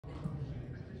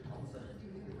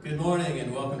Good morning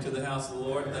and welcome to the house of the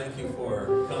Lord. Thank you for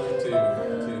coming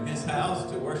to His house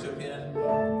to worship Him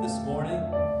this morning.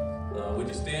 Would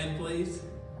you stand, please?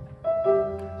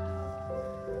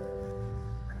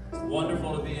 It's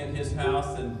wonderful to be in His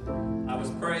house, and I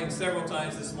was praying several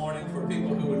times this morning for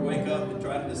people who would wake up and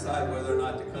try to decide whether or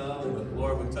not to come, and the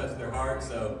Lord would touch their heart.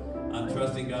 So I'm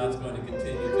trusting God's going to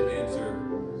continue to answer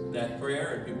that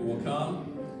prayer, and people will come.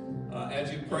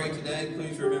 As you pray today,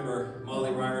 please remember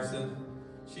Molly Ryerson.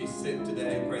 She's sick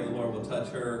today. Pray the Lord will touch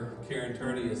her. Karen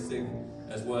Turney is sick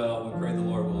as well. We pray the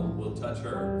Lord will touch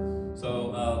her.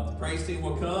 So the praise team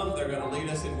will come. They're going to lead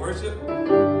us in worship.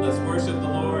 Let's worship the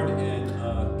Lord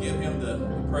and give Him the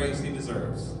praise He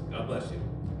deserves. God bless you.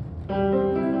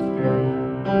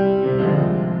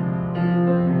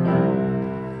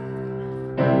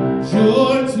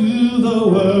 Joy to the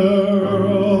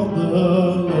world, the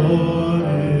Lord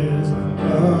is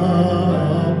come.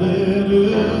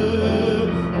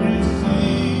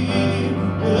 Receive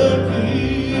the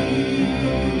King.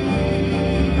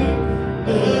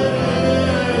 Let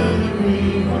every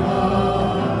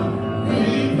heart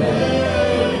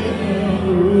prepare Him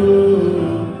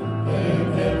room, and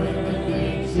heaven and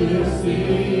nature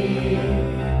sing,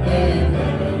 and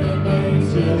heaven and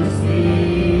nature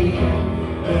sing,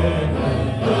 and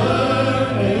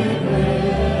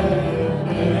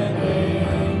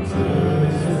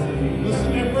listen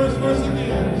to that first verse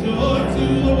again. Joy to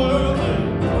the world,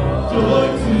 joy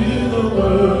to the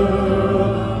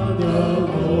world, the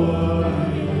Lord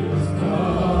is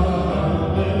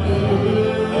come.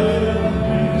 And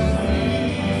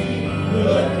receive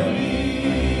the King.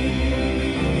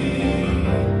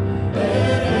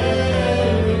 Let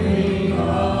every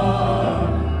heart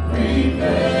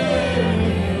prepare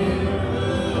Him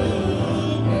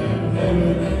room, and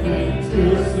heaven and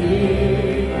nature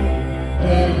sing,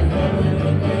 and heaven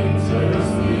and nature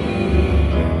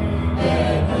sing,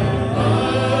 and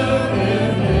earth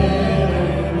and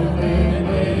heaven and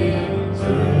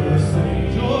nature sing.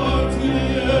 Joy to the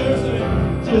earth,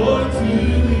 joy to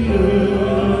the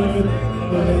earth,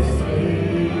 the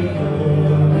Savior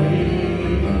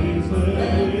reigns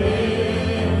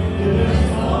again. His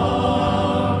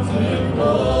haunted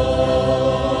Lord,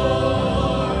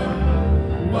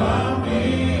 while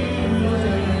mirrors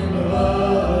and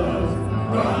loves,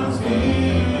 bronze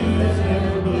hills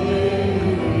and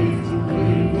blades, we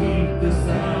bleed the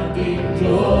sounding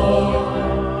joy,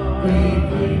 we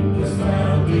bleed the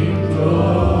sounding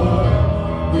joy,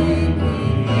 we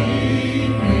bleed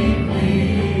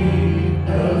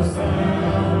the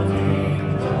sounding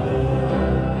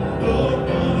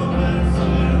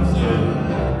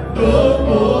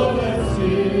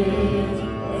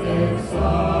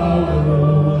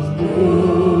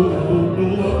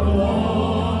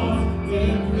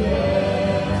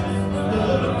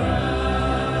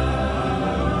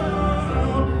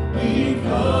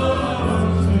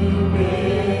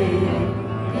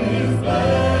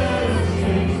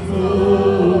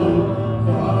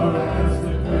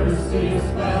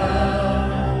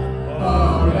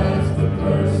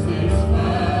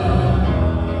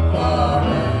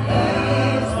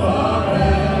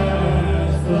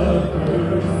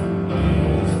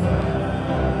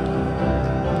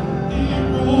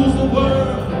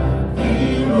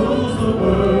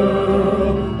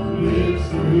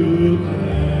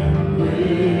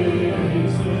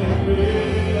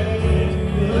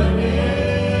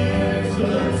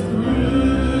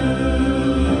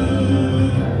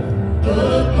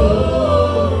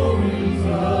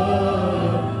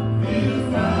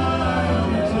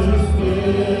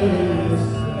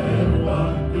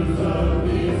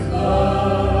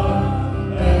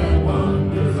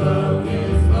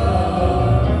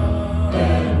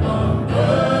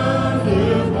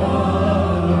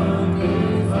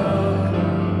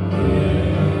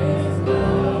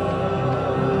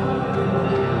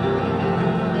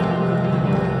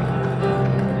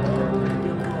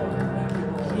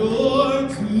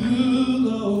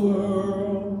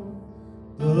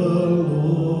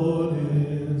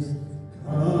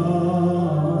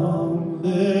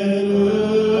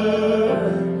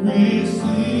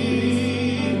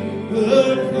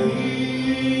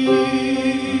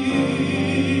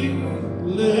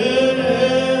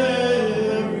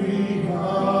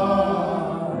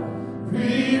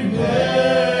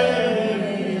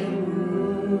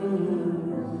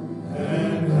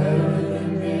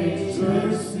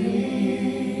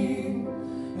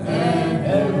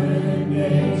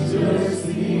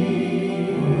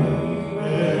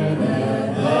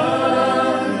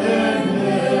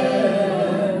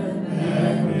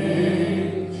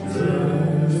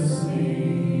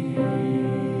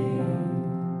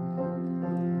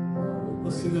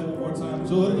Let's sing that one more time.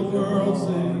 Joy to the world,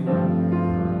 sing.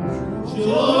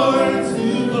 Joy to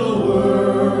the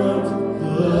world,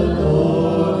 the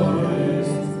Lord is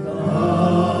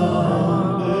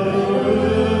come.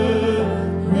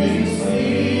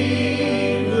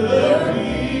 Receive the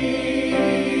King.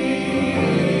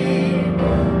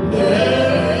 Let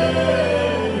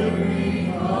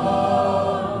every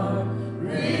heart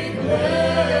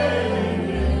repent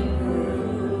Him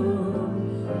through,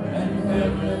 and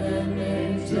heaven and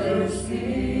nature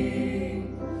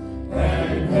sing,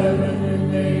 and heaven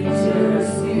and nature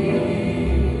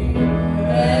sing,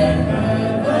 and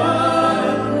heaven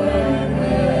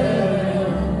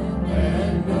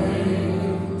and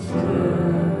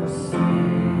nature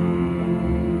sing.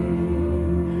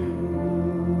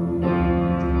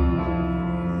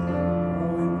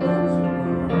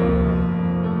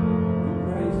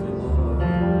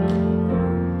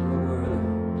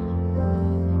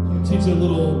 I'm going to teach a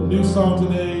little new song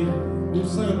today. We've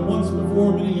sung it once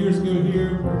before, many years ago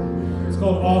here. It's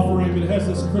called Offering, but it has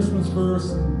this Christmas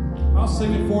verse. I'll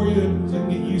sing it for you and you can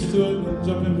get used to it and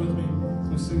jump in with me.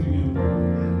 Let's sing again.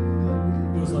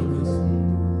 It goes like this.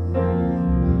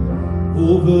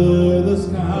 Over the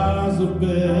skies of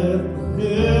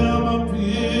Bethlehem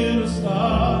appeared a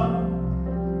star,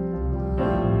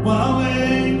 while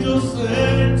angels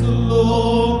sang to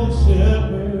lowly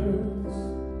shepherds.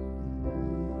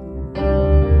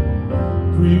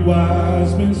 Three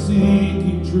wise men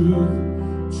seeking truth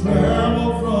travel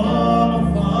from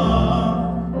afar,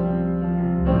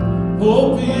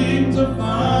 hoping to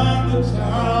find the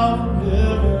child from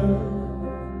heaven.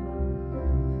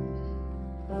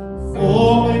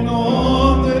 Falling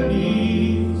on their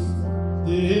knees,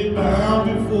 they bow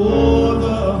before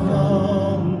the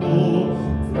humble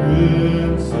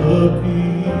Prince of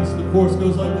Peace. The chorus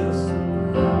goes like this.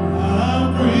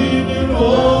 I'm bringing an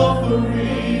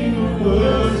offering of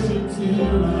worship to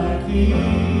my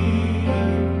King.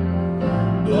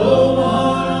 No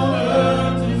one on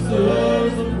earth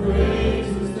deserves the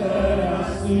praises that I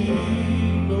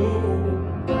sing. No,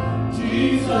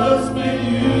 Jesus, may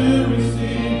you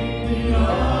receive the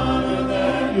honor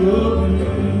that you're due.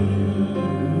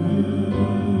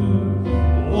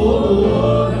 Oh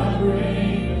Lord, I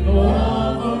bring an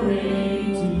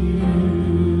offering to you.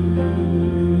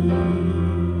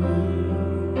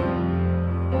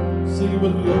 Sing it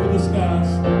with me. Over the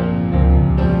skies.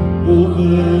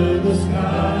 Over the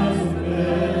skies of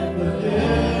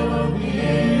Bethlehem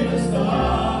appeared a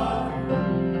star,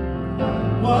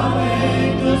 while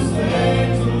angels sang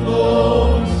to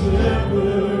lowly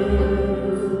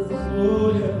shepherds. Oh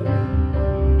yeah.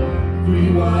 Three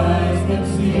wise men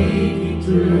seeking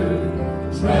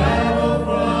truth travel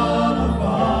from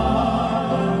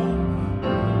afar,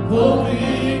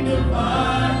 hoping to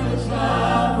find the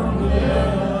child from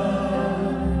heaven.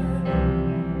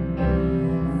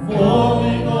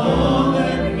 Falling on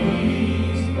their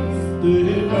knees,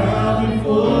 they bow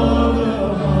before the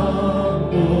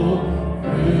humble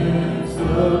Prince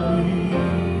of Peace.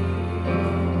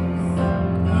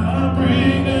 I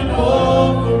bring an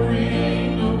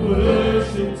offering of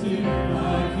worship to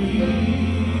my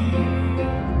King.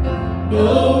 No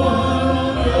one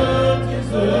on earth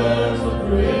deserves the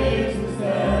praises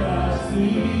that I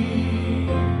sing.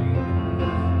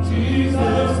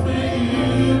 Jesus, may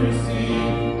you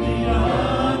receive the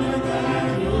honor that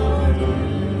you're due.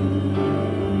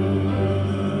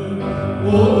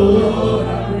 Oh Lord, I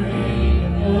bring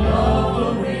an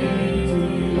offering to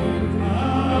you. I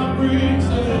bring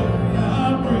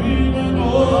an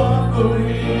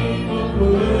offering of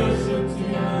worship to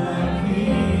my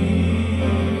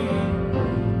King.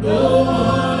 No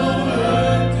one on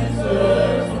earth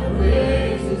deserves the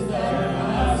praises that I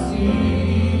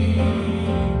sing.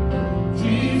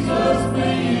 Jesus,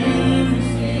 may you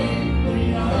receive the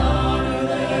honor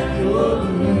that you're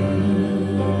due.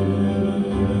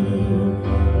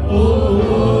 Oh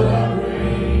Lord, I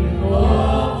bring an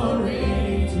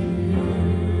offering to you.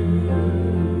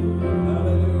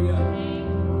 Hallelujah.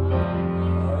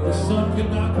 The sun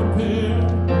cannot compare.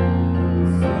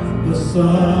 The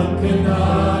sun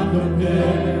cannot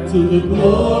compare to the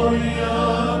glory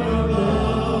of your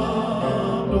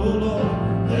love. Oh Lord,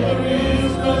 there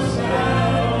is no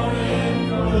shadow in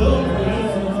your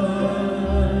presence.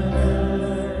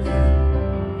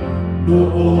 No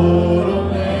mortal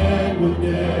man would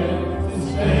dare to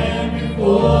stand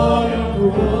before your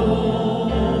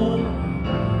throne,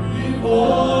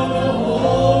 before the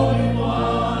Holy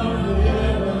One of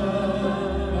heaven. I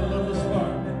love this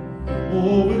part.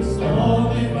 Oh, it's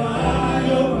only by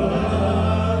your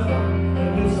blood,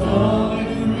 and it's only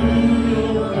through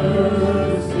your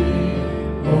mercy,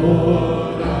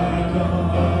 Lord, I come.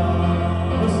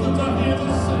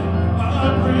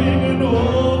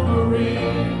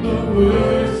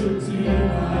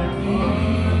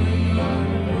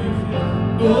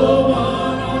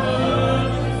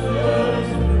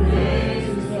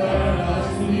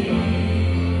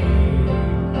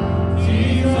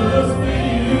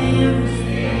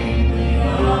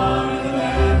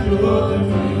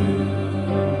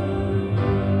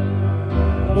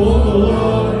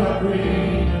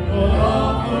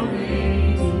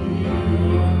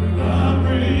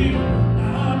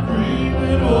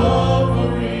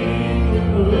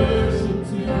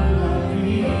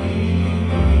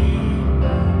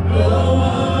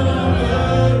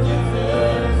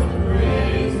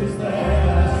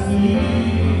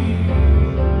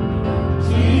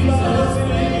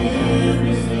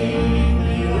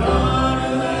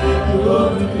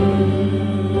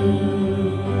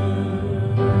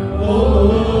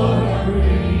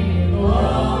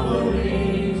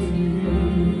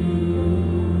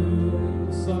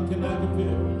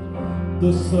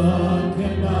 The sun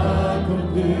cannot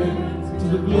compare to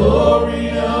the glory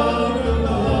of your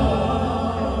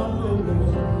love.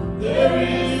 There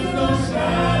is no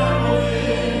shadow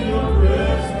in your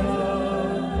presence.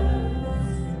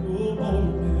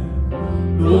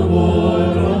 No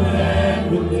mortal man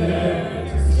would dare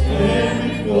to stand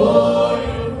before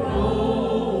your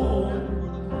throne,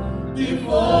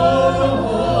 before the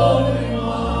Holy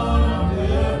One of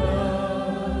heaven.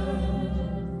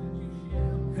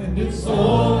 And it's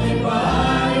only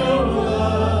by your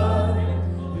blood,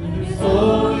 and it's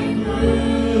only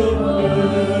through your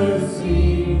mercy,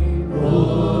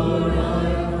 Lord,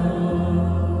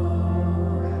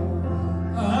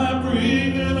 I'm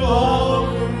bringing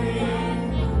offering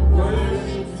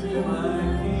worship to my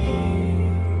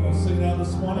King. I'll sing that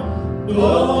this morning.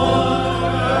 No one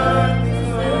on earth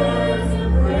deserves the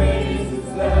praises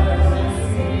that I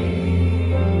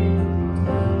sing.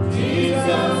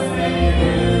 Jesus, may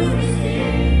you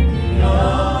receive the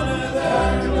honor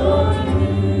that you're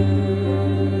due.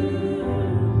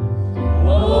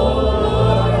 Oh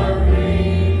Lord, I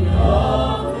bring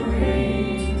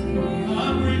offerings to you.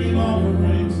 I'm bringing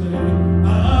offerings,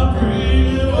 I'm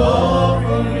bringing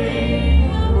offering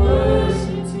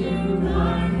worship to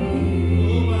my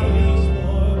King. Nobody else,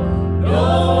 Lord. No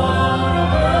one on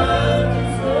earth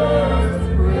deserves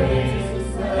the praises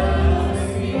that I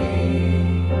sing.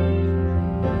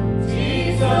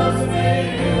 Jesus, may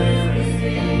you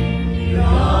receive the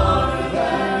honor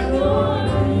that you're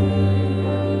due.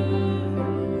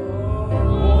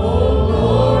 Oh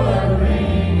Lord, I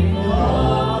bring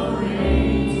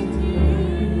offerings to you.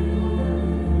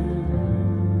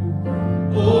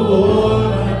 Oh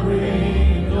Lord, I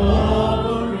bring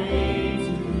offerings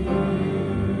to you.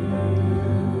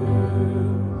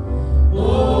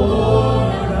 Oh Lord,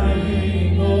 I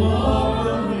bring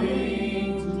offerings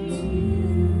to you.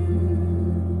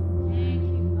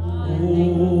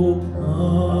 Oh,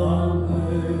 come,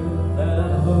 let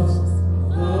us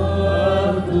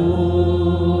adore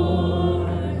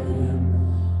Him.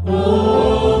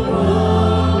 Oh,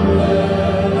 come,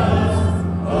 let us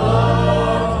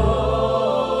adore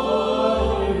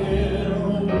Him.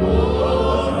 Oh,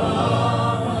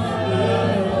 come,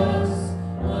 let us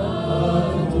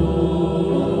adore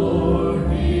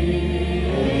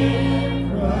Him,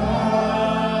 Christ.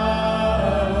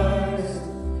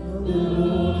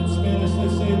 Oh, in Spanish they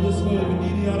say it this way: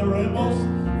 Venid y adoremos.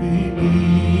 Venid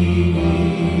y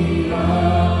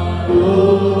adoremos.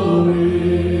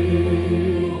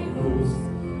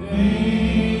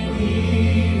 Venid y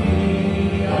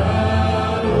adoremos.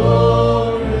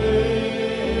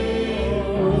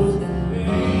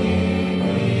 Venid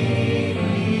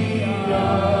y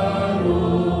adoremos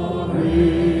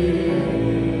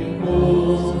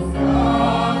a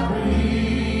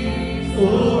Cristo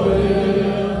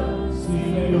el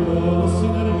Señor. Let's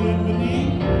sing that again. Venid.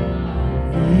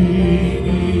 Venid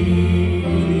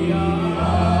y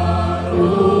adoremos.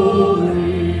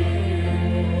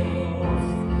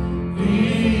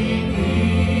 Venid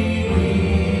y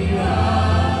adoremos.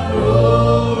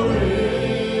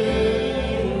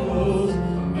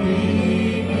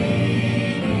 Venid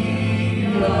y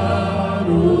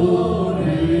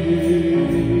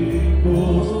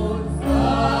adoremos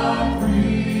a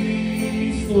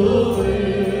Cristo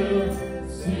el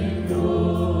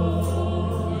Señor.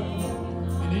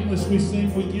 In English we sing,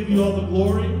 we give you all the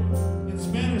glory. In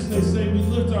Spanish they say, we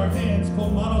lift our hands,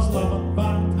 con manos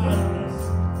levantadas.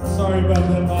 Sorry about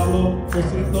that, Pablo. Lo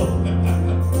siento.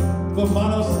 Con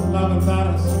manos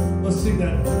levantadas. Let's sing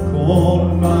that.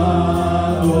 Con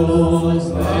manos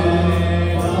levantadas.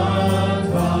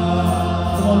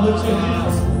 Come on, lift your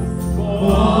hands. Con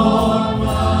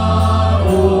manos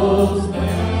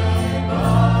levantadas.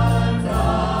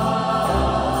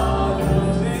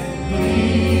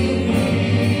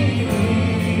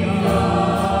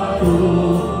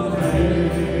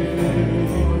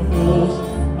 Adoremos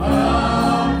a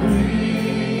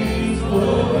Cristo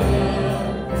el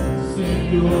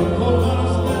Señor. Con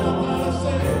manos levantadas,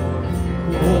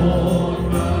 con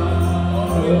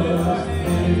manos levantadas,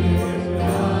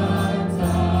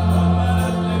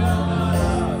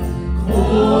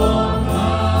 con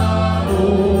manos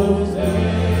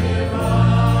levantadas.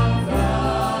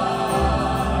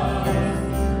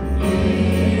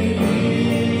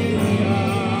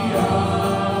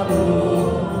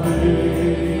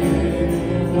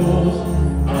 Adoremos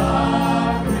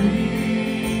a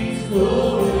Cristo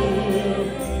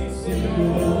el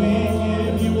Señor. We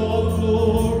give you all the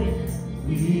glory.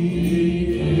 We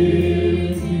give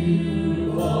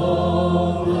you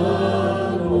all the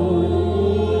glory.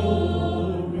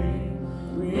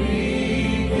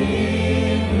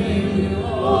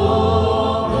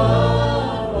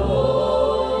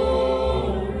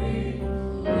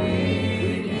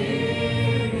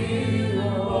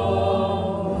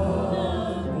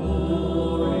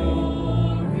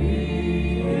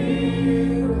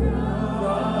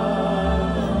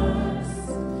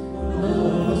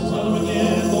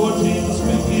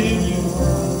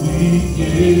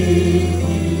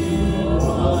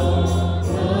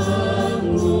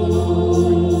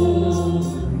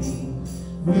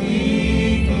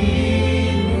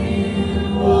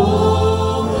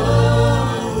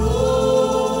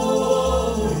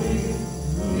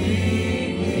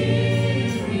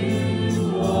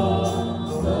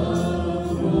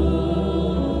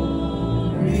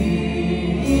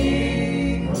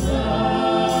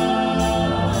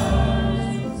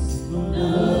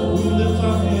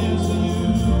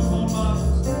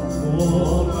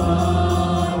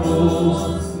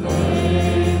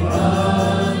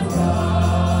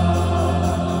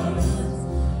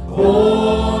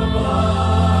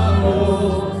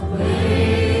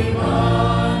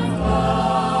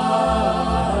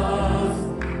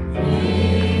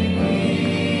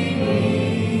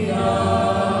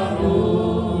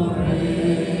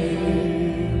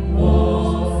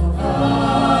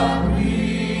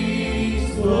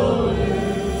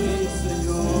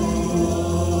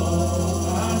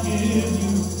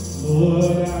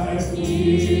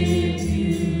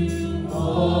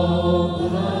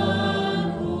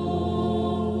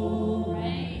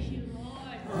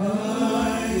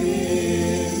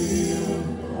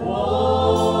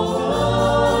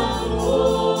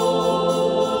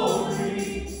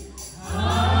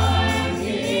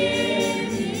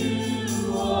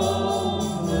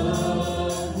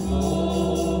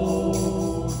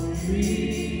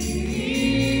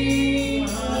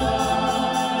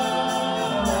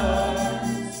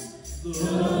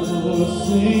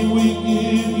 sing, we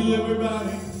give you,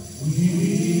 everybody. We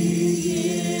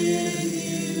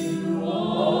give you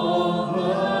all the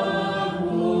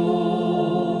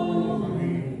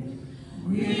glory.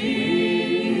 We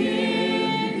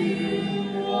give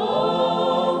you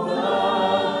all the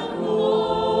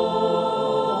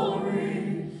glory.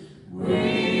 We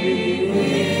give you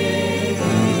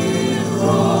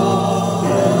all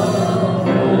the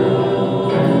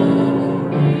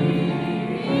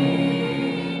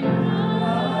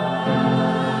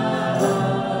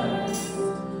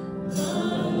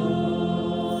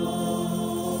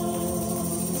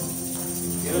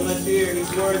Give him a cheer.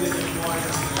 He's worthy this morning.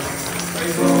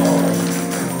 Praise the Lord.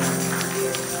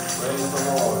 Praise the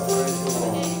Lord. Praise the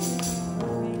Lord.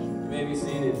 You may be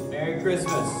seated. Merry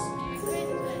Christmas.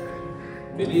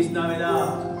 Feliz Navidad.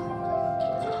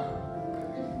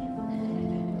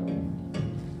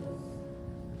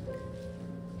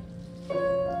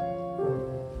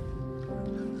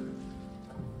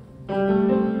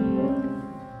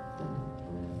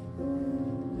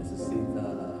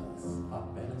 Necesitas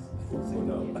papeles. Sí,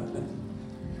 no. Buenos días.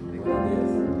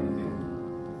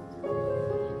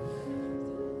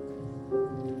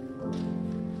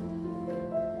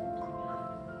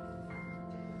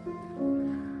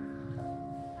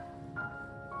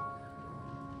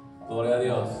 Gloria a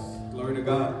Dios. Glory to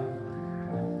God.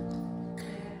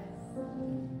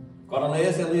 Cuando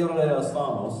lees el libro de los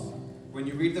Salmos, When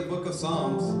you read the book of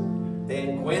Psalms,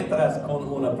 te encuentras con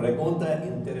una pregunta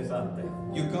interesante.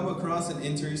 you come across an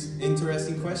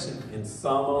interesting question. En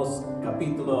Salmos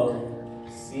capítulo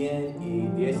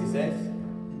 116,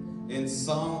 In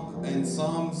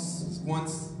Psalms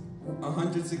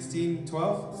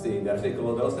 116:12, sí,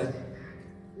 versículo 12.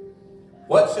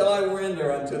 What shall I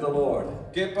render unto the Lord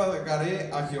 ¿qué pagaré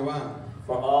a Jehová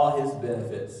for all his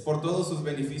benefits por todos sus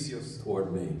beneficios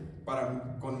toward me?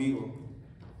 conmigo?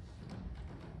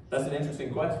 That's an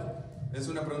interesting question. Es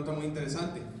una pregunta muy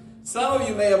interesante. Some of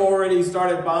you may have already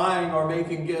started buying or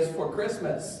making gifts for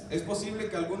Christmas. Es posible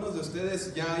que algunos de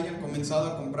ustedes ya hayan comenzado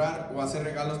a comprar o hacer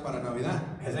regalos para Navidad.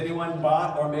 Has anyone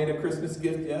bought or made a Christmas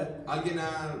gift yet? ¿Alguien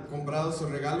ha comprado sus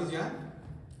regalos ya?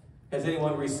 Has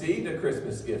anyone received a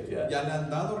Christmas gift yet? ¿Ya le han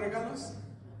dado regalos?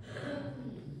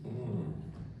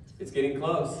 It's getting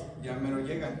close. Ya mero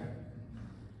llegan.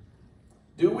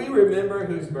 Do we remember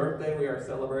whose birthday we are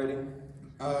celebrating?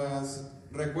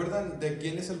 ¿Recuerdan de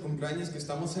quién es el cumpleaños que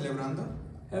estamos celebrando?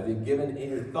 Have you given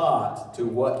any thought to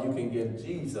what you can give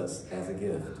Jesus as a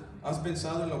gift? ¿Has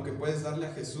pensado en lo que puedes darle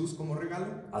a Jesús como regalo?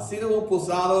 ¿Ha sido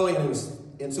impulsado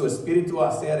en su espíritu a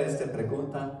hacer esta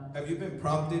pregunta? Have you been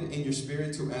prompted in your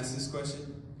spirit to ask this question?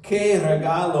 ¿Qué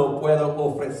regalo puedo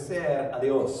ofrecer a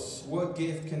Dios? What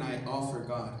gift can I offer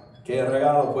God? ¿Qué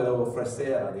regalo puedo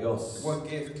ofrecer a Dios? What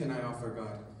gift can I offer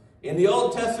God? In the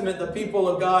Old Testament, the people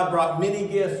of God brought many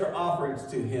gifts or offerings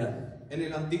to Him. En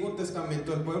el Antiguo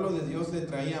Testamento, el pueblo de Dios le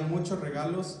traía muchos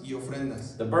regalos y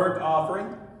ofrendas. The burnt offering,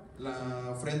 La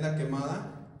ofrenda quemada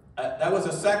that was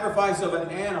a sacrifice of an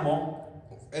animal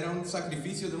era un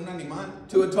sacrificio de un animal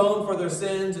to atone for their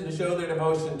sins and to show their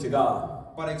devotion to God.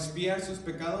 para expiar sus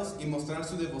pecados y mostrar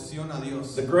su devoción a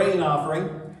Dios. The grain offering,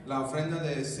 La ofrenda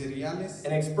de cereales,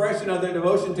 an expression of their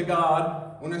devotion to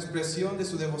God, una expresión de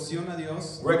su devoción a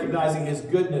Dios, recognizing His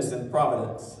goodness and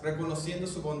providence. reconociendo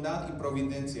su bondad y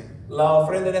providencia. La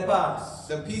ofrenda de paz,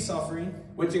 The peace offering,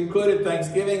 which included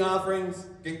thanksgiving offerings,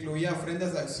 que incluía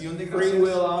ofrendas de acción de free will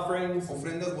gracias, offerings,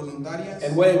 ofrendas voluntarias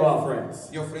and wave offerings.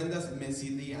 y ofrendas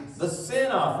mesidías. The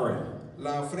sin offering,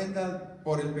 La ofrenda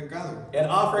por el pecado, an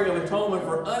offering of atonement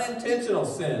for unintentional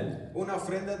sin. una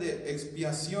ofrenda de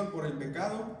expiación por el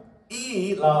pecado,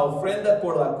 Y la ofrenda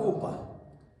por la culpa.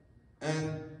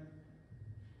 and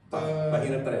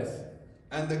Página 3.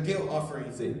 and the guilt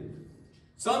offering. Sí.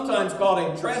 Sometimes called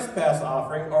a trespass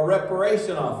offering or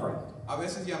reparation offering. A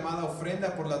veces llamada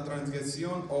ofrenda por la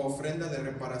transgresión o ofrenda de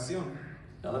reparación.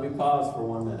 Now let me pause for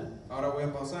 1 minute. Ahora voy a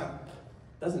pausar.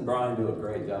 Doesn't Brian do a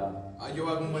great job? Yo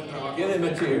hago un buen trabajo. Give him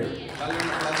a cheer. Dale un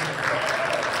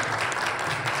aplauso.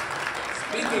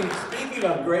 Speaking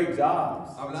of great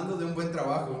jobs, Hablando de un buen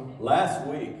trabajo, last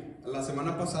week, la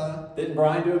semana pasada, didn't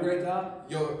Brian do a great job?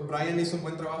 Brian hizo un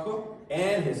buen trabajo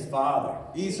And his father.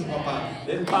 y su papá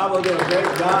Didn't Pablo do a great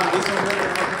job? hizo un buen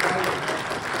trabajo.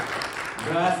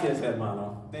 Gracias,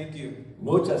 hermano. Thank you.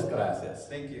 Muchas gracias.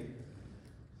 Thank you.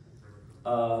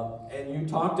 And you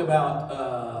talked about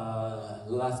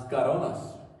las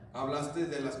coronas. Hablaste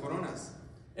de las coronas.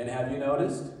 And have you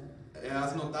noticed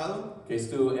 ¿Has notado que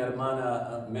tu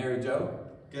hermana Mary Jo,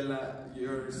 que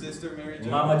your sister Mary Jo,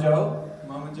 Mama Jo,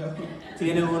 Mama Jo,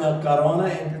 tiene una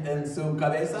corona en su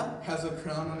cabeza? has a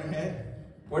crown on her head?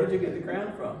 Where did you get the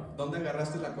crown from? ¿Dónde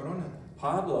agarraste la corona?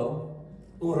 Pablo.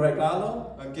 Un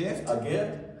regalo? A gift. A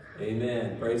gift?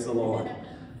 Amen. Praise the Lord.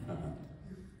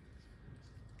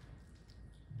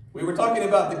 We were talking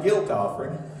about the guilt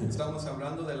offering. Estamos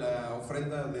hablando de la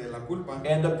ofrenda de la culpa.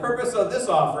 And the purpose of this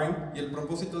offering Y el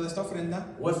propósito de esta ofrenda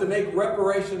was to make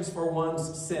reparations for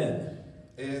one's sin.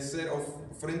 es ser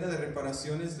ofrenda de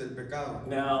reparaciones del pecado.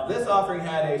 Now, this offering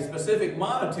had a specific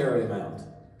monetary amount,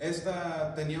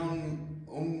 Esta tenía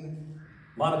un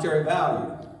monetary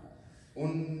value,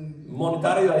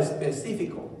 monetario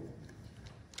específico.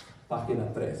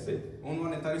 Página 3, sí.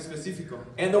 monetario específico.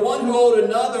 And the one who owed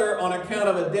another on account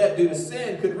of a debt due to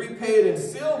sin could repay it in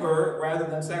silver rather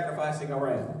than sacrificing a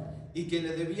ram. Y quien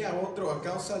le debía a otro a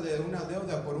causa de una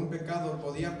deuda por un pecado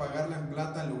podía pagarla en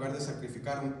plata en lugar de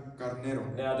sacrificar un carnero.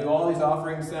 Now, do all these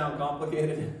offerings sound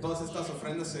complicated? Todas estas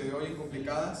ofrendas se oyen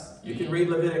complicadas. You can read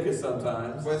Leviticus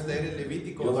sometimes. Puedes leer el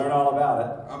Levítico, You'll learn all about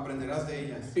it. aprenderás de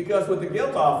ellas. Because with the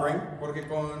guilt offering, Porque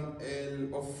con el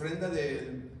ofrenda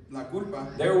de la culpa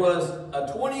there was a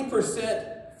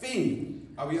 20% fee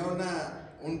había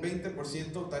un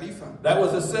 20% tarifa that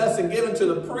was assessed and given to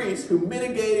the priest who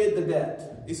mitigated the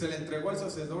debt. y se le entregó al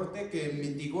sacerdote que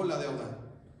mitigó la deuda.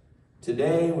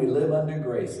 Today we live under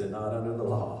grace and not under the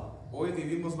law. Hoy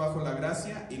vivimos bajo la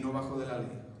gracia y no bajo de la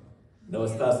ley. ¿No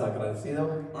estás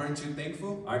agradecido? Aren't you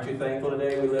thankful? Aren't you thankful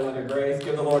today we live under grace?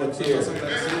 Give the Lord a cheer. ¿Estás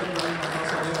agradecido? Dale un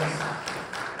aplauso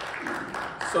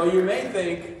a So you may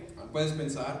think, Dios. Puedes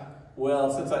pensar, well,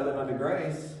 since I live under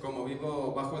grace, como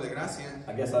vivo bajo de gracia,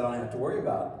 I guess I don't have to worry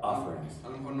about offerings. a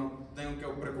lo mejor no tengo que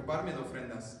preocuparme de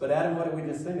ofrendas. But Adam, what did we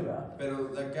just sing about? Pero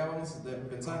de qué vamos a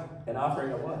pensar An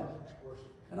offering of what?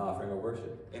 An offering of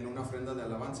worship. en una ofrenda de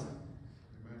alabanza.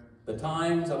 The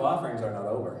times of offerings are not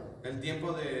over. El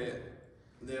tiempo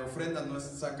de ofrendas no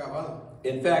está acabado.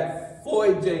 In fact,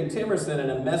 Floyd J. Timerson, in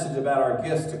a message about our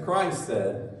gifts to Christ,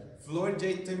 said, Floyd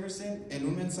J. Timerson en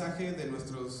un mensaje de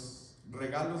nuestros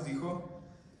regalos dijo,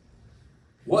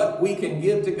 what we can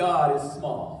give to God is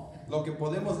small. lo que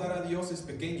podemos dar a Dios es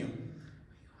pequeño,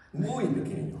 Muy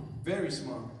pequeño. very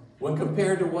small, When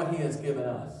compared to what He has given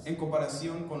us. en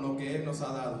comparación con lo que Él nos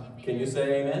ha dado. Can you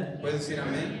say amen? ¿Puedes decir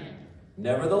amén?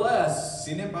 Nevertheless,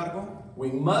 Sin embargo, we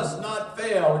must not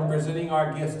fail in presenting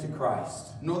our gifts to Christ.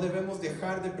 no debemos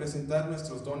dejar de presentar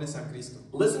nuestros dones a Cristo.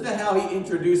 Listen to how He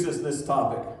introduces this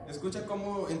topic. Escucha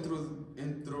cómo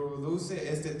introduce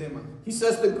este tema. He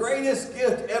says the greatest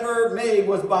gift ever made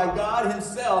was by God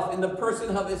Himself in the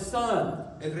person of His Son,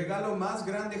 El regalo más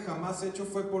grande jamás hecho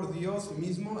fue por Dios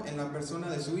mismo en la persona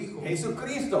de su Hijo,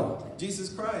 Jesucristo. Jesus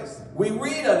Christ. We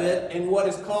read of it in what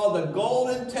is called the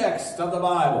golden text of the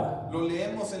Bible. Lo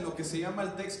leemos en lo que se llama el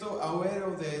texto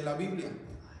auero de la Biblia.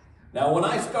 Now, when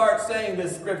I start saying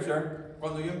this scripture,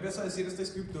 Cuando yo empiezo a decir esta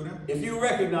escritura, if you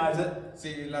recognize it,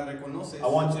 si la reconoces, I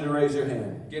want you to raise your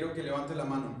hand. quiero que levante la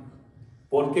mano.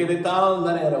 Porque de tal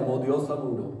manera amó Dios al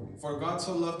mundo, For God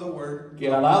so loved the world que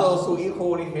ha dado a su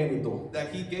Hijo unigénito,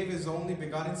 that He gave His only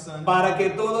begotten Son, para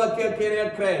que todo aquel que en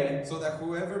él cree so that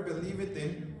whoever believeth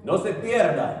Him no se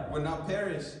pierda, would not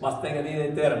perish, mas tenga vida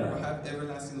but eterna. have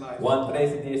everlasting life. Juan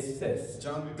 13:16.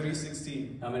 John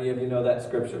 3:16. How many of you know that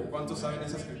scripture? ¿Cuántos saben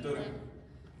esa escritura?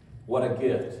 What a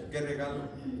gift. ¡Qué regalo!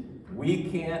 We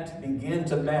can't begin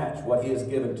to match what He has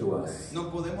given to us. No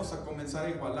podemos a comenzar a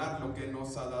igualar lo que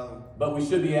nos ha dado, But we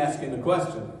should be asking the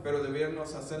question, pero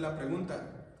deberíamos hacer la pregunta,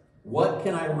 what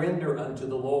can I render unto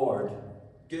the Lord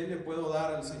 ¿qué le puedo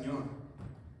dar al Señor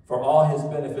for all His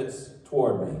benefits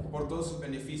toward me? por todos sus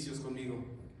beneficios conmigo?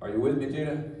 Are you with me,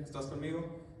 Judah? ¿Estás conmigo?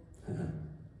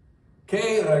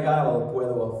 ¿Qué regalo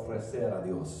puedo ofrecer a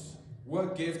Dios?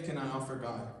 What gift can I offer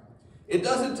God? It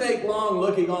doesn't take long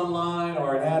looking online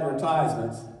or in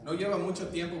advertisements No lleva mucho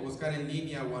tiempo buscar en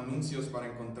línea o anuncios para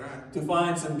encontrar to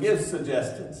find some gift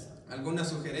suggestions. algunas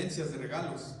sugerencias de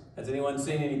regalos. Has anyone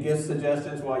seen any gift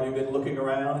suggestions while you've been looking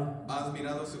around? ¿Has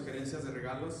mirado sugerencias de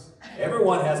regalos?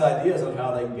 Everyone has ideas on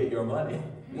how they can get your money.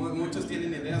 Muchos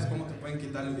tienen ideas cómo te pueden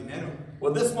quitar el dinero.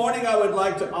 Well, this morning I would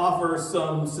like to offer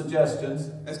some suggestions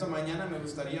Esta mañana me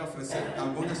gustaría ofrecer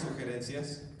algunas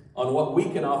sugerencias on what we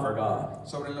can offer God.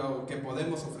 sobre lo que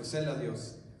podemos ofrecerle a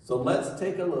Dios. So let's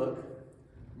take a look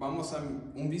Vamos a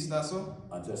un vistazo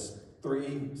at just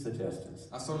 3 suggestions.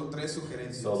 a solo 3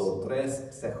 sugerencias. Solo 3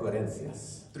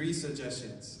 sugerencias. 3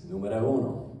 suggestions. Número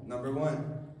 1. Number 1.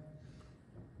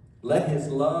 Let His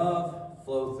love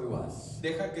flow through us.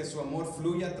 Deja que su amor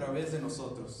fluya a través de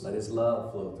nosotros. Let his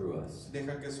love flow through us.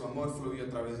 Deja que su amor fluya a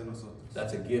través de nosotros.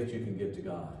 That's a gift you can give to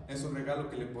God. Es un regalo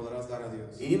que le podrás dar a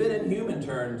Dios. Even in human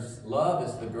terms, love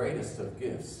is the greatest of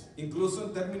gifts. Incluso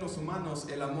en términos humanos,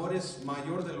 el amor es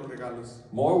mayor de los regalos.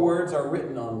 More words are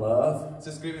written on love. Se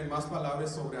escriben más palabras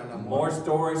sobre el amor. More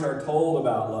stories are told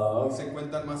about love. Se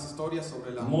cuentan más historias sobre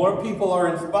el amor. More people are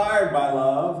inspired by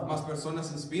love Más personas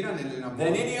se inspiran en el amor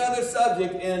than any other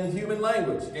subject in human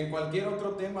language. que en cualquier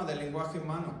otro tema del lenguaje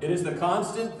humano. It is the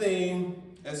constant theme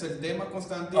Es el tema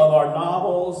constante of our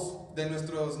novels, de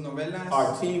nuestras novelas,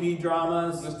 our TV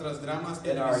dramas, nuestras dramas,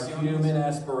 and our human televisiones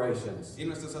aspirations. y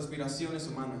nuestras aspiraciones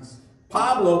humanas.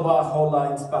 Pablo, bajo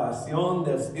la inspiración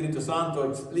del Espíritu Santo,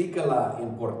 explica la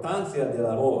importancia del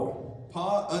amor.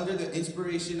 Paul, under the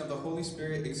inspiration of the Holy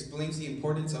Spirit, explains the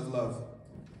importance of love.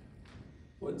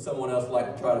 Would someone else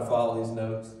like to try to follow these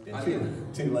notes in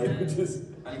two languages?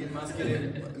 ¿Alguien más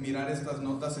quiere mirar estas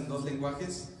notas en dos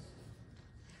lenguajes?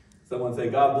 Someone say,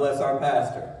 God bless our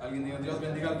pastor. Alguien diga, Dios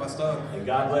bendiga al pastor. And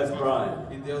God bless Brian.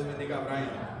 Y Dios bendiga a Brian.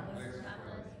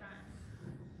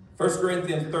 1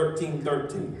 Corinthians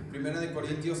 13:13. Primera de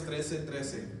Corintios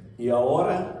 13:13. Y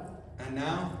ahora And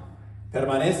now,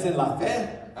 permanecen la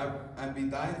fe,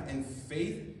 abided in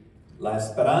faith, la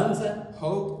esperanza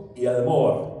hope, y el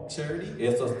amor. charity.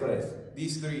 Estos tres.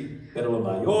 These three. Pero lo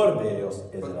mayor de ellos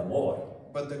es el amor.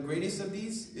 But the greatest of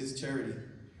these is charity.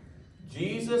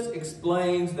 Jesus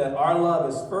explains that our love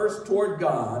is first toward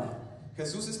God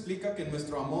Jesús explica que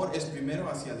nuestro amor es primero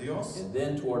hacia Dios and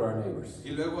then toward our neighbors.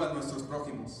 y luego a nuestros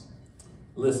prójimos.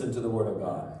 Listen to the word of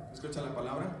God Escucha la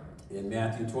palabra in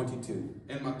Matthew 22,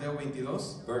 en Mateo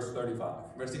 22, verse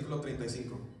 35. versículo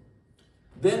 35.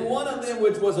 Then one of them,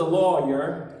 which was a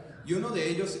lawyer, Y uno de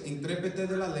ellos, intérprete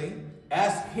de la ley,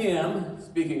 asked him,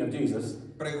 speaking of Jesus,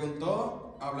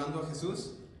 preguntó, hablando a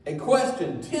Jesús, a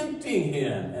question, tempting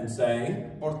him and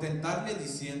saying, por tentarle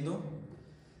diciendo,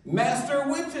 Master,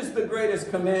 which is the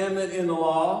greatest commandment in the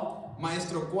law?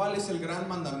 Maestro, ¿cuál es el gran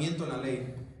mandamiento en la ley?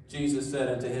 Jesus said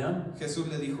unto him, Jesús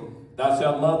le dijo, Thou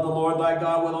shalt love the Lord thy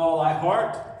God with all thy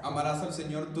heart, amarás al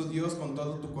Señor tu Dios con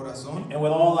todo tu corazón and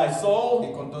with all thy y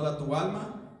soul, con toda tu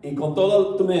alma y con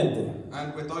toda tu mente.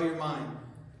 and with all your mind.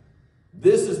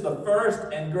 This is the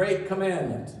first and great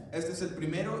commandment. Este es el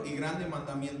primero y grande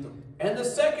mandamiento. And the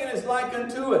second is like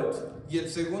unto it. Y el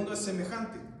segundo es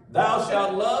semejante. Thou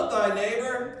shalt love thy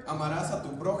neighbor Amarás a tu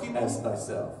prójimo as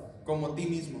thyself. como a ti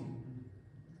mismo.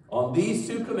 On these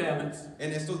two commandments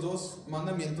En estos dos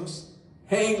mandamientos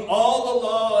hang all the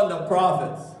law and the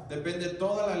prophets. depende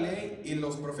toda la ley y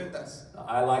los profetas.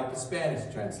 I like the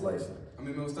Spanish translation. A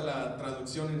mí me gusta la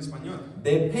traducción en español.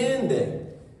 Depende.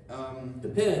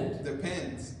 Depend.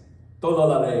 Depends. Toda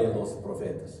la ley y los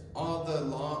profetas. All the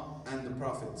law and the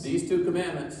prophets. These two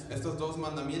commandments, Estos dos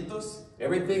mandamientos,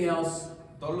 everything else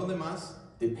todo lo demás,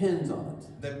 depends on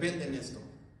it. depende en esto.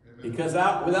 Because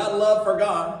without love for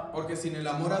God, Porque sin el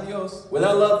amor a Dios,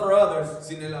 without love for others,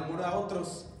 sin el amor a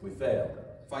otros, we fail.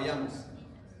 fallamos.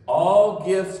 All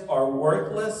gifts are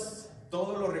worthless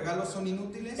Todos los regalos son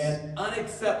inútiles and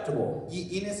unacceptable y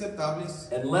inaceptables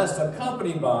unless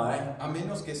accompanied by a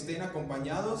menos que estén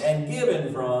acompañados and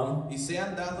given from y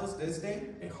sean dados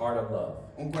desde a heart of love.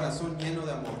 un corazón lleno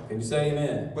de amor. Can you say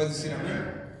amen? Puedes decir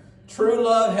amén. True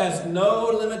love has no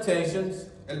limitations,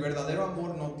 El verdadero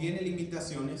amor no tiene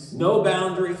limitaciones no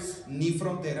boundaries. ni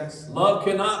fronteras. Love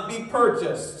cannot be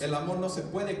purchased. El amor no se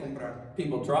puede comprar.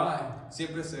 People try.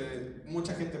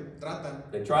 Mucha gente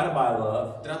They try to buy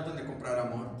love. tratan de comprar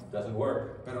amor, Doesn't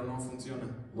work. pero no funciona.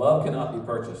 Love cannot be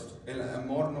purchased. El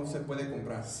amor no se puede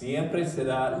comprar. Siempre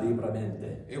será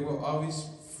libremente. It will always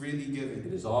freely It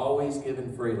given. is always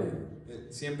given freely.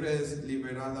 Siempre es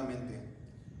liberadamente.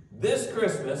 This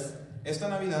Christmas, Esta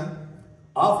Navidad,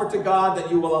 offer to God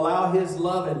that you will allow His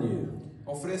love in you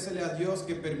ofrécele a Dios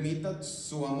que permita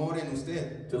su amor en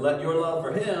usted, to let your love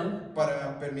for Him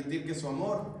para permitir que su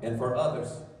amor and for others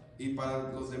y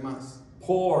para los demás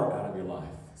pour out of your life.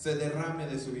 se derrame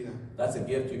de su vida. That's a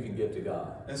gift you can give to God.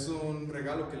 Es un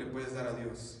regalo que le puedes dar a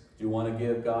Dios. Do you want to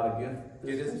give God a gift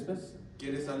this ¿Quieres- Christmas?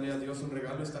 ¿Quieres darle a Dios un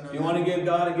regalo esta Do you want to Navidad? give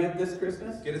God a gift this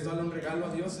Christmas? ¿Quieres darle un regalo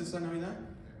a Dios esta Navidad?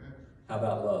 How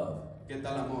about love ¿Qué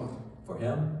tal amor? for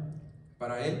Him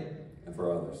Para Él and for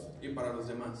others? y para los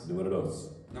demás. Número 2.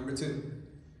 Number 2,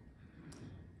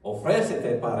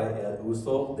 Ofrécete para el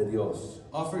uso de Dios.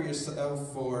 offer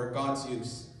yourself for God's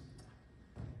use.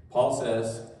 Paul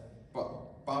says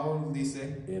Pablo dice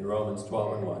in Romans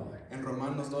 12:1, en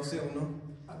Romanos 12:1,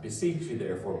 I beseech you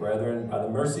therefore, brethren, by the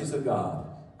mercies of God,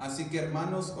 Así que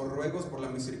hermanos, os ruego por la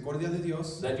misericordia de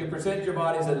Dios that you present your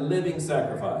bodies a living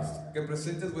sacrifice, que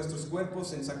presentes vuestros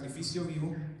cuerpos en sacrificio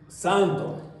vivo,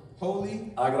 santo,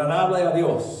 holy, agradable a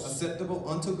Dios, acceptable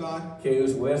unto God, que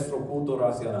es vuestro culto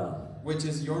racional. which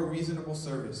is your reasonable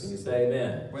Can you service. say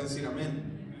amen? Pueden decir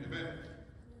amén.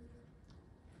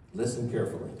 Listen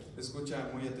carefully.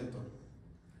 Escucha muy atento.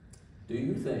 Do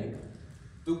you think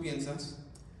 ¿Tú piensas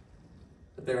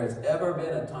that there has ever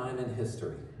been a time in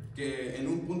history que en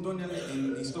un punto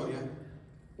en historia,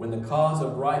 when the cause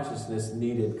of righteousness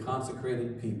needed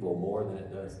consecrated people more than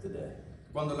it does today?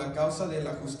 cuando la causa de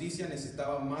la justicia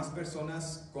necesitaba más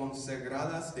personas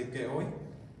consagradas de que hoy?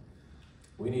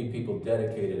 We need people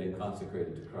dedicated and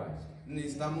consecrated to Christ.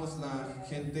 Necesitamos la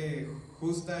gente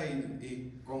justa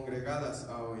y congregadas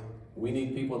a hoy. We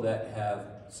need people that have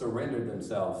surrendered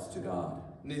themselves to God.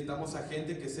 Necesitamos a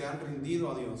gente que se han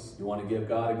rendido a Dios. You want to give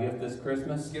God a gift this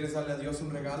Christmas? ¿Quieres darle a Dios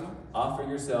un regalo? Offer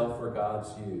yourself for God's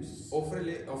use.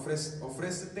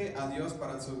 Ofrécete a Dios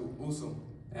para su uso.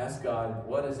 Ask God,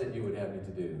 what is it you would have me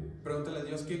to do? Pregúntale a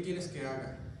Dios, ¿qué quieres que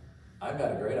haga? I've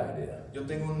got a great idea. Yo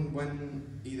tengo una buena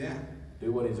idea.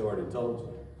 Do what He's already told you.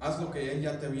 Haz lo que Él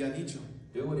ya te había dicho.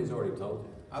 Do what He's already told you.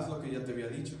 Haz lo que ya te había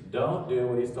dicho. Don't do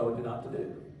what He's told you not to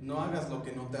do. No hagas lo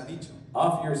que no te ha dicho.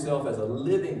 Offer yourself as a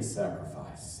living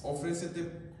sacrifice Ofrécete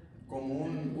como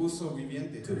un uso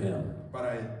viviente to Him.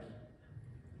 para Él.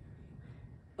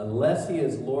 Unless He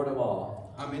is Lord of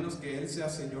all, A menos que Él sea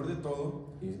Señor de todo,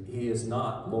 He is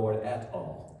not Lord at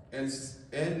all.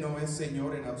 Él no es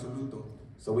Señor en absoluto.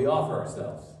 So we offer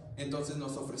ourselves Entonces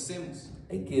nos ofrecemos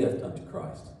a gift unto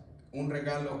Christ. un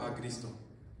regalo a Cristo.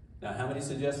 Now, how many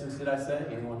suggestions did I say?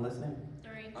 Anyone listening?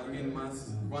 3. ¿Alguien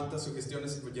más? ¿Cuántas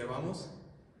sugestiones llevamos?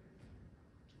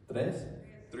 3?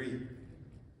 3.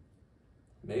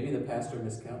 Maybe the pastor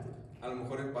miscounted. A lo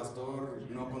mejor el pastor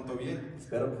no contó bien.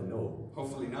 Espero que no.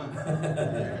 Hopefully not.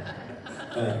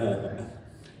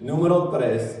 Número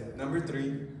 3. Number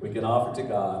 3. We can offer to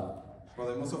God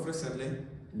Podemos ofrecerle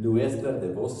nuestra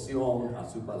devoción a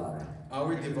su palabra.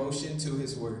 our devotion to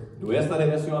His Word. Nuestra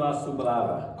devoción a su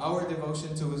palabra. Our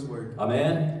devotion to His Word.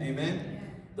 Amen. Amen.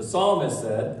 The psalmist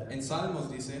said, En Salmos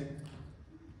dice,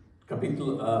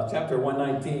 chapter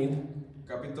 119,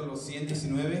 capítulo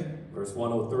 119, verse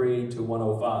 103 to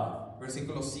 105.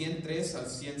 versículos 103 al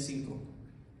 105.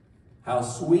 How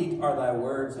sweet are thy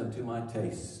words unto my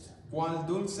taste. Cuán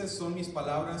dulces son mis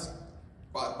palabras,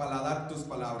 paladar tus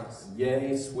palabras,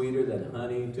 Yea, sweeter than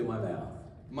honey to my mouth.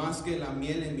 más que la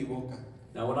miel en mi boca.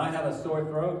 Now, when I have a sore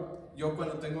throat, Yo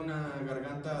cuando tengo una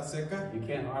garganta seca, you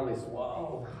can't hardly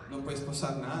swallow. no puedes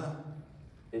pasar nada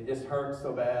It just hurts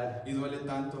so bad. y duele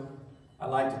tanto. I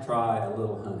like to try a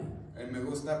little honey. Me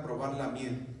gusta probar la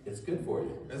miel. It's good for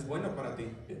you. Es bueno para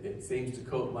ti. It seems to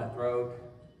coat my throat.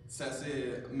 Se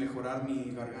hace mejorar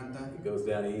mi garganta. It goes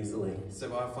down easily. Se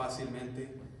va fácilmente.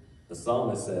 The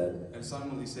psalmist said, El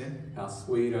Salmo dice, how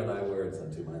sweet are thy words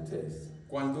unto my taste.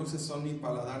 cuán dulces son mi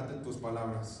paladar de tus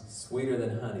palabras, Sweeter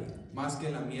than honey más que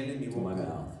la miel en mi to my boca.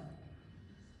 mouth.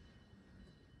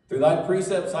 Through thy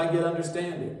precepts I get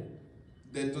understanding.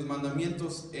 De tus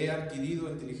mandamientos he adquirido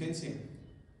inteligencia.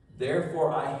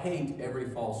 Therefore I hate every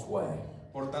false way.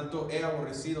 Por tanto, he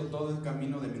aborrecido todo el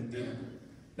camino de mentira.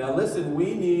 Now listen,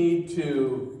 we need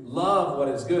to love what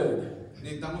is good,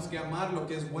 Necesitamos que amar lo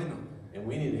que es bueno and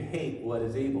we need to hate what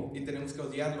is evil. y tenemos que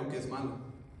odiar lo que es malo.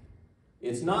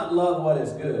 It's not love what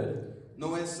is good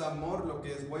No es amor lo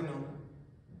que es bueno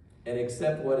and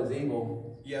accept what is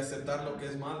evil y aceptar lo que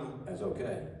es malo. as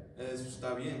okay. Eso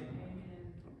está bien.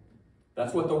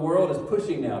 That's what the world is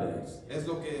pushing nowadays. Es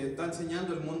lo que está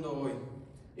enseñando el mundo hoy.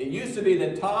 It used to be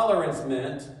that tolerance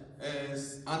meant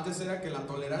Antes era que la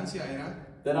tolerancia era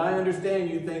that I understand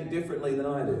you think differently than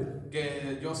I do.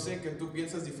 que yo sé que tú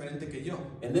piensas diferente que yo.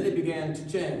 And then it began to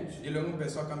change. Y luego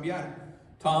empezó a cambiar.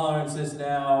 Tolerance is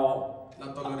now,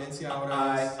 La tolerancia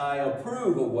ahora es, I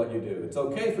approve of what you do. It's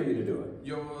okay for you to do it.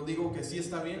 yo digo que sí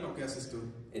está bien lo que haces tú.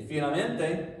 And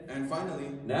finalmente, And finally,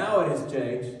 now it has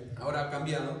changed. ahora ha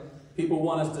cambiado. People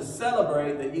want us to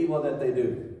celebrate the evil that they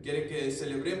do. Quiere que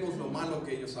celebremos lo malo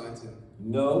que ellos hacen.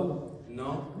 No,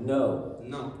 No, no.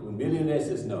 no. Un millón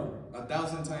veces no.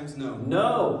 1,000 times no.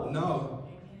 No, No,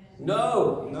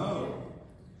 no. no.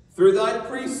 Through thy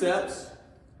precepts,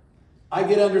 I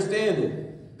get understanding.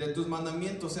 De tus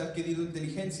mandamientos he adquirido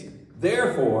inteligencia.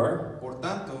 Therefore, Por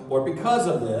tanto, or because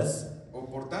of this, o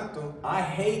por tanto, I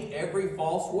hate every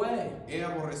false way. he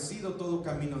aborrecido todo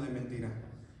camino de mentira.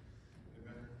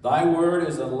 Thy word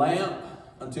is a lamp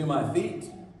unto my feet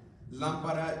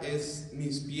Lámpara es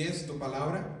mis pies tu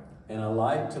palabra and a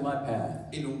light to my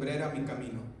path. y lumbrera mi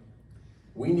camino.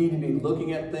 We need to be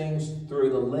looking at things through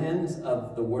the lens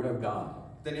of the Word of God.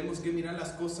 Tenemos que mirar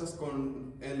las cosas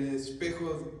con el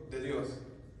espejo de Dios.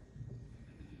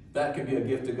 That could be a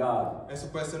gift to God. Eso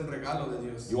puede ser un regalo de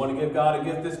Dios. You want to give God a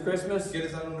gift this Christmas?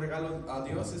 ¿Quieres dar un regalo a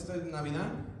Dios esta Navidad?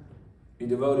 Be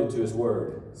devoted to His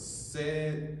Word.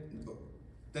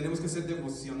 Tenemos que ser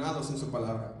devocionados en su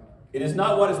palabra. It is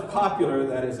not what is popular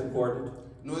that is important.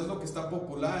 No es lo que está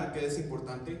popular que es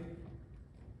importante.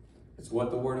 It's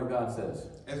what the Word of God says.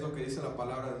 Es lo que dice la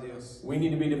palabra de Dios. We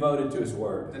need to be devoted to His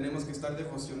Word. Tenemos que estar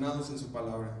devocionados en su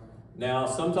palabra. Now,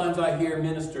 sometimes I hear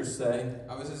ministers say,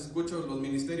 A veces escucho los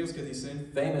ministerios que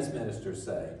dicen, famous ministers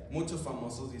say, muchos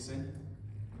famosos dicen,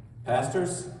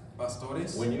 pastors,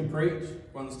 pastores, when you preach,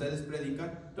 cuando ustedes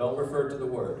predican, don't refer to the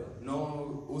Word.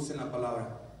 no usen la palabra,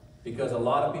 Because a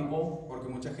lot of people, porque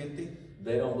mucha gente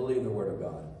they don't believe the Word of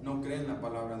God. no cree en la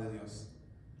palabra de Dios.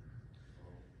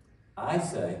 I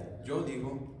say, Yo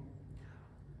digo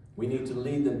we need to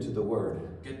lead them to the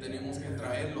Word que tenemos que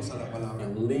traerlos a la palabra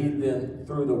and lead them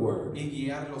through the Word. y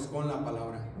guiarlos con la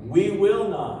palabra. We will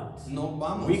not, No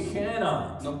vamos, we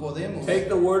cannot no podemos take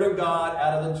the Word of God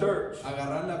out of the church.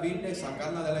 agarrar la Biblia y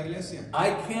sacarla de la iglesia. I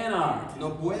cannot,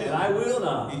 No puedo, and I will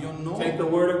not, y yo no take the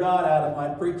Word of God out of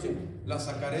my preaching. la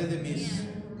sacaré de mis.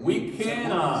 We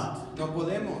cannot, No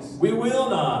podemos, we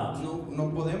will not no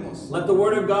podemos let the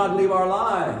Word of God leave our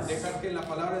lives. dejar que la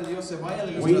palabra de Dios se vaya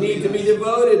de We nuestras need to be vidas.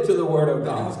 devoted to the Word of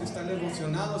Tenemos que God. estar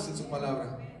devocionados en su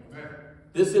palabra.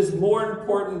 This is more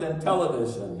important than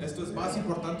television. Esto es más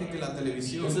importante que la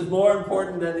televisión, This is more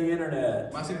important than the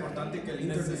internet. más importante que el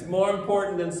This is internet, more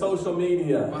important than social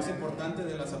media. más importante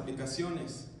de las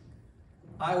aplicaciones.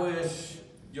 I wish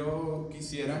Yo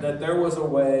quisiera that there was a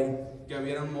way que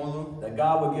hubiera un modo that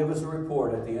God would give us a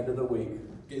report at the end of the week,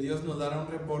 que Dios nos dará un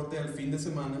reporte al fin de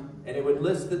semana and it would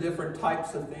list the different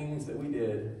types of things that we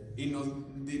did, y nos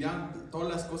dirá todas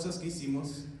las cosas que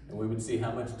hicimos and we would see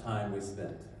how much time we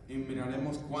spent. y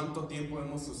miraremos cuánto tiempo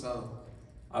hemos usado.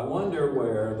 I wonder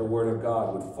where the Word of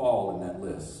God would fall in that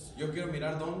list. Yo quiero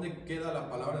mirar dónde queda la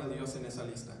palabra de Dios en esa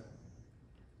lista.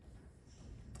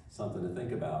 Something to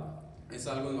think about. Es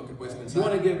algo en lo que puedes You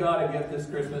want to pensar. give God a gift this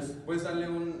Christmas? Puedes darle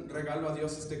un regalo a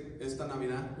Dios esta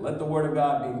Navidad. Let the Word of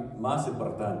God be más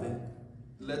importante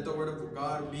Let the word of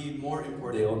God be more de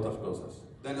important otras cosas.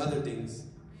 than other things.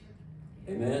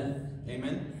 Amen?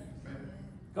 Amen.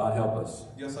 God help us.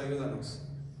 Dios ayúdanos.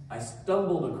 I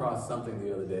stumbled across something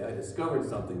the other day. I discovered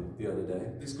something the other day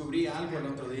Descubrí algo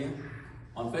el otro día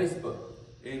on Facebook.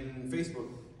 en Facebook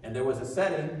And there was a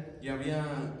setting, y había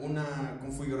una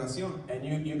configuración and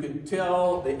you could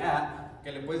tell the app,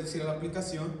 que le puedes decir a la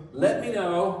aplicación, let me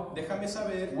know déjame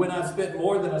saber when I've spent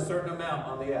more than a certain amount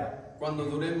on the app. cuando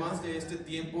dure más de este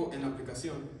tiempo en la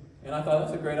aplicación. And I thought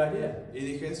that's a great idea. Y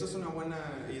dije, esto es una buena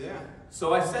idea.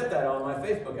 So I set that on my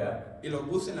Facebook app. Y lo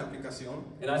puse en la aplicación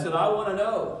And I said, I want to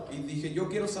know y dije, yo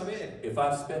quiero saber if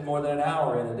I've spent more than an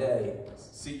hour in a day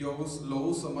si yo lo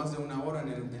uso más de una hora en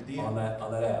el día on that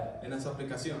app. en esa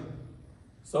aplicación.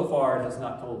 So far, it has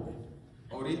not told me.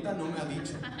 Ahorita no me ha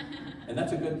dicho. And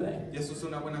that's a good thing. Y eso es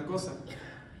una buena cosa.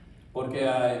 Porque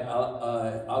hay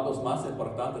algo más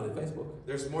importante de Facebook.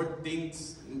 There's more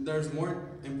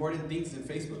important things in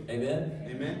Facebook. Amen.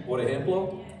 Amen. Por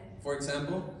ejemplo, For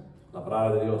example, la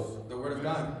palabra de Dios. the word of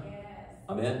God.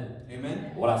 Amen.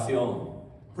 Amen. Oración.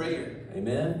 Prayer.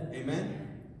 Amen. Amen.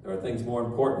 There are things more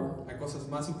important. Hay cosas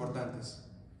más importantes.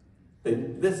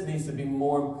 This needs to be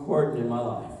more important in my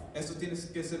life. Esto tiene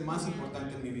que ser más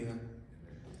importante en mi vida.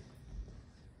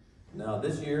 Now,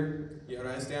 this year, Y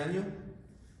ahora este año,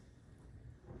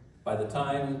 by the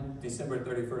time December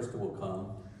 31st will come,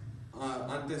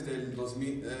 antes del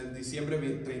diciembre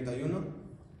 31,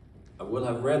 I will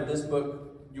have read this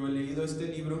book yo he leído este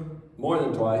libro more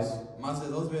than twice más de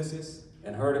 2 veces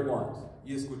and heard it once.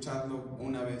 y escucharlo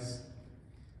una vez.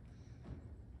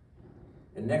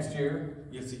 And next year,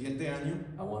 Y el siguiente año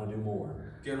I want to do more.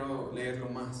 quiero leerlo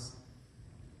más.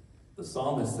 The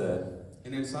psalmist said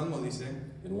En el Salmo dice,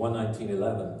 in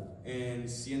 119:11, en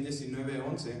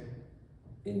 119:11,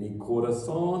 en mi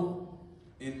corazón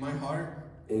in my heart,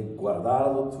 he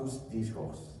guardado tus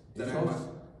dichos. that I ¿Dichos? might,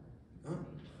 huh?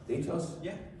 ¿Dichos?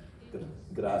 Yeah.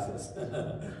 Gracias.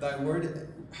 Thy word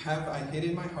have I hid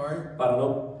in my heart, Para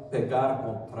no pecar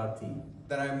contra ti.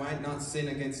 that I might not sin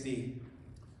against thee.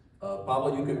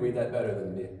 Pablo, you can read that better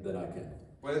than I can.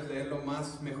 Puedes leerlo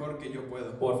más mejor que yo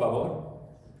puedo. Por favor.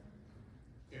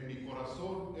 En mi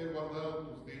corazón he guardado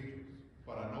tus dichos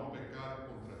para no pecar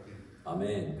contra ti.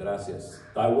 Amén. Gracias.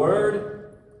 Thy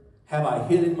word have I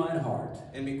hid in mine heart,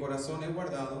 En mi corazón he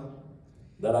guardado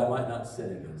that I might not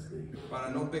sin against thee.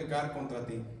 para no pecar contra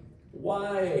ti.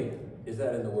 Why is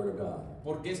that in the Word of God?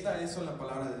 ¿Por qué está eso en la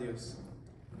palabra de Dios?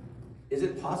 Is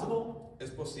it possible ¿Es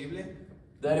posible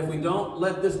that if we don't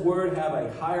let this Word have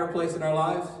a higher place in our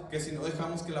lives, que si no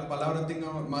dejamos que la palabra tenga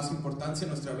más importancia en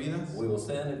nuestra vida, we will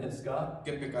sin against God?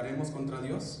 que pecaremos contra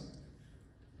Dios?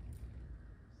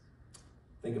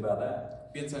 Think about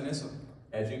that. Piensa en eso.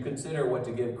 As you consider what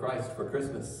to give Christ for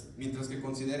Christmas. Mientras que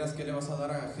consideras qué le vas a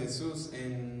dar a Jesús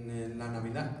en la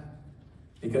Navidad.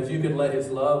 Because you can let His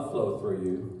love flow through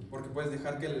you. Porque puedes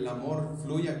dejar que el amor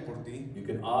fluya por ti. You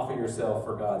can offer yourself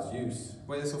for God's use.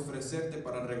 Puedes ofrecerte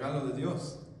para el regalo de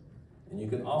Dios. And you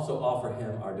can also offer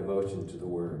Him our devotion to the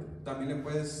Word. También le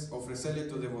puedes ofrecerle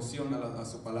tu devoción a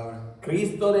su palabra.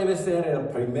 Cristo debe ser el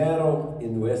primero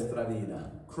en nuestra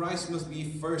vida. Christ must be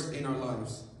first in our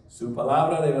lives. Su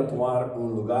palabra debe tomar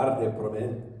un lugar de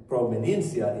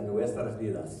prominencia en nuestras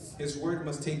vidas. His word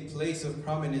must take place of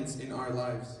prominence in our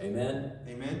lives. Amen.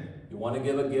 Amen. You want to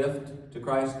give a gift to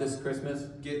Christ this Christmas?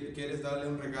 ¿Quieres darle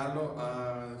un regalo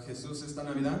a Jesús esta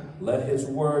Navidad? Let His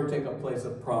Word take a place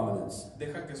of prominence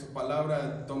Deja que su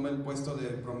palabra tome el puesto de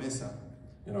promesa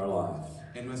in our lives.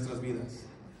 en nuestras vidas.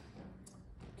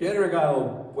 ¿Qué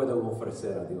regalo puedo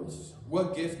ofrecer a Dios?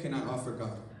 What gift can I offer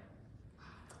God?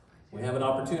 We have an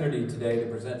opportunity today to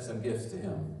present some gifts to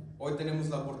Him. Hoy tenemos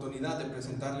la oportunidad de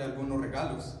presentarle algunos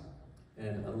regalos.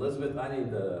 And Elizabeth, I need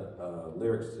the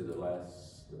lyrics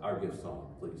to our gift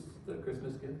song, please. The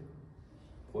Christmas gift.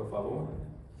 Por favor.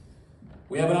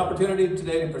 We have an opportunity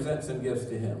today to present some gifts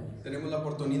to Him. Tenemos la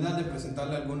oportunidad de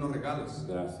presentarle algunos regalos.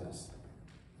 Gracias.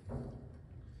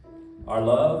 Our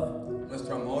love,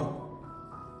 Nuestro amor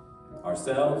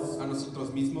ourselves, a nosotros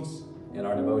mismos and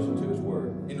our devotion to His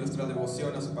Word. y nuestra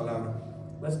devoción a su palabra.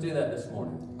 Let's do that this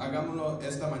morning Hagámoslo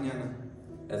esta mañana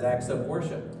as acts of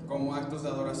worship, como actos de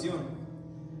adoración,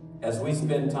 as we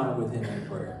spend time with Him in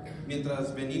prayer.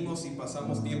 mientras venimos y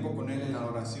pasamos tiempo con Él en la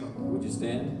oración. Would you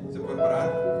stand? ¿Se puede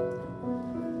parar?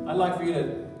 I'd like for you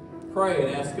to pray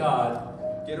and ask God,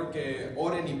 Quiero que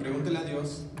oren y pregúntenle a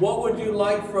Dios, what would you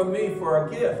like from me for a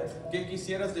gift? ¿qué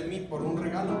quisieras de mí por un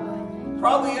regalo?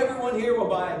 Probably everyone here will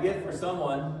buy a gift for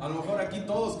someone. A lo mejor aquí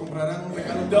todos comprarán un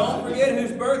regalo. Don't forget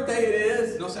whose birthday it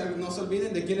is. No se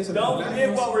olviden de quién es el Don't forget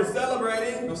cumpleaños. what we're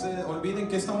celebrating. No se olviden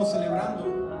que estamos celebrando.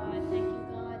 Thank you,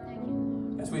 God. Thank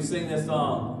you. As we sing this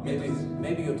song,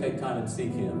 maybe you'll take time and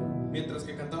seek Him. Mientras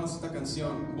que cantamos esta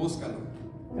canción, búscalo.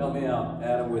 Help me out,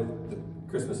 Adam, with the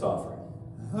Christmas offering.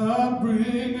 I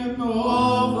bring an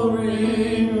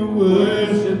offering of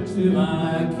worship to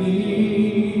my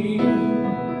King.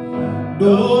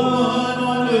 No one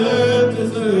on earth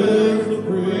deserves the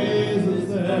praises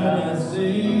that I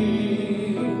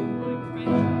sing.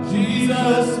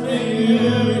 Jesus, may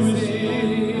you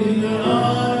receive the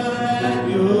honor that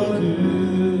you're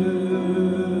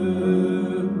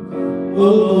due.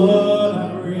 Oh Lord, I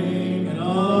bring an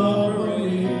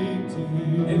offering to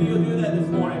you. Maybe you'll do that this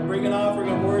morning. Bring an offering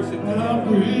of worship to I Him.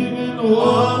 bring an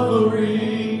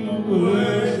offering of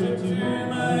worship to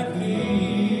my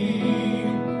King.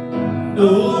 No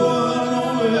one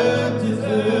on earth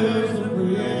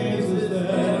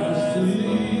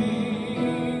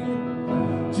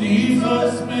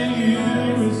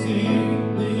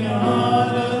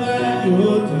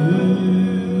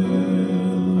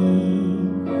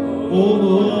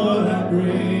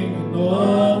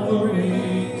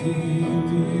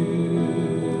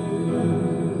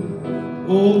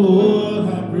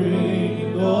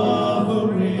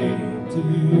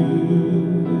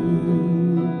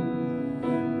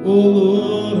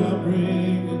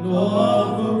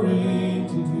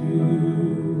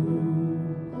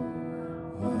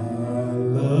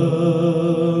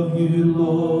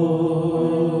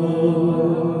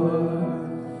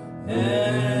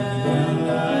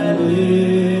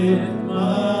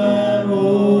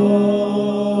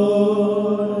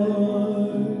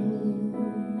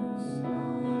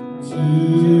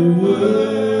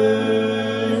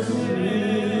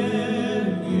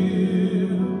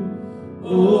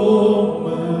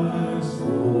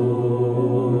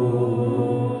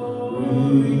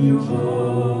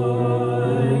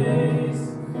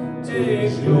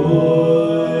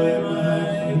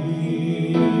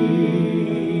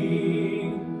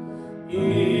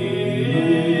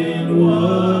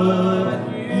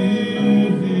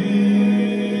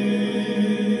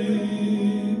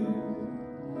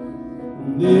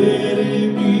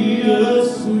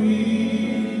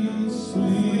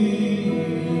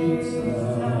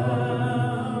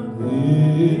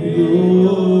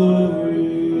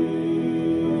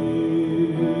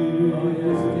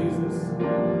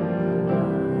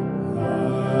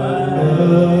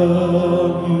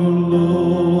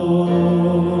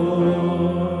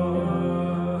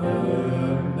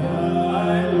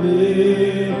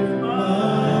lift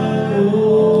my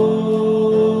voice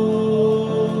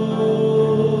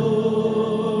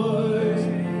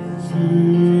to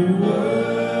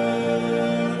worship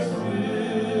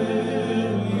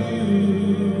you,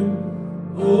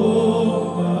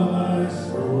 oh my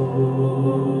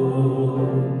soul,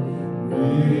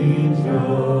 rejoice,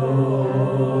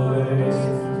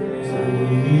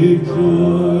 take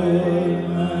joy,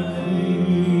 my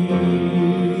King,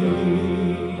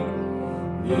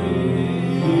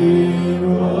 in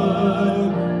what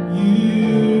you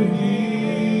hear.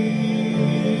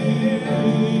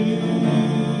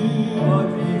 Oh,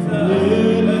 Jesus.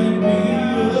 Let it be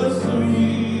a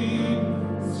sweet,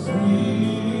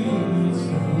 sweet,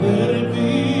 let it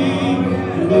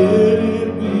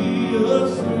be a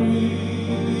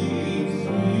sweet,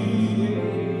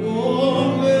 sweet, oh,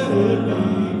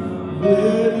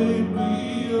 let it be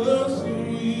a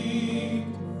sweet,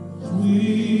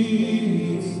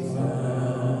 sweet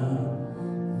sound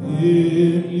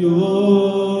in your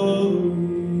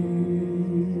ear.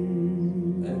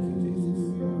 Thank you, Jesus.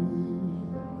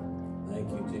 Thank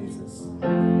you, Jesus.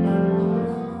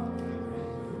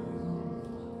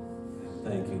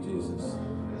 Thank you, Jesus.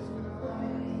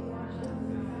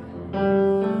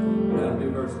 Yeah, do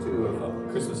verse 2 of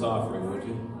Christmas offering, would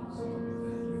you?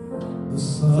 The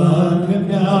sun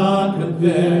cannot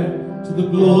compare to the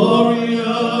glory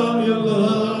of your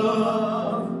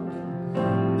love.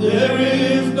 There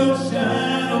is no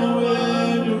shadow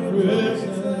in your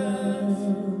presence.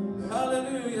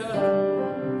 Hallelujah.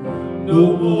 No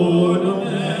mortal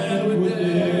man would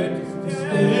dare to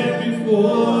stand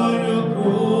before your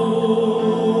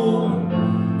throne,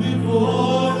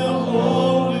 before the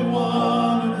Holy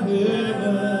One of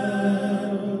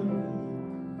heaven.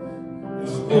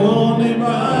 It's only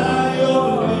by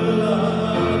your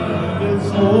love, it's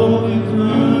only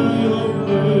through your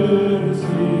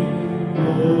mercy,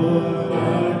 Lord, I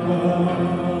come.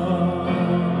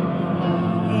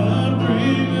 I'm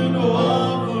bringing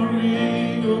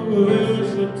offering of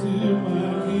worship to my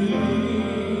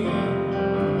King.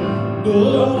 No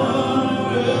one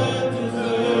else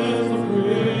deserves the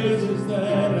praises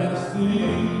that I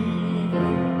sing.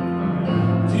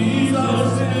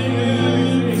 Jesus, in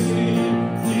you receive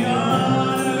the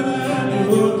honor that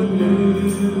you're due.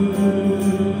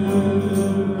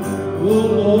 Oh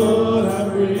Lord, I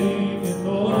bring an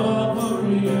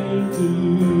offering to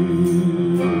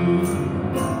you.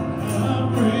 I'm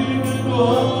bringing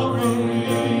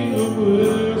offering of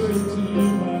worship to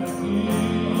my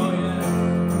King.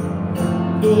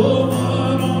 No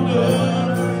one on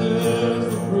earth deserves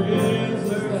the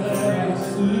praises that I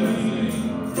sing.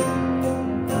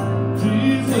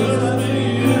 Jesus, may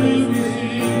you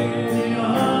receive the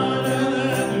honor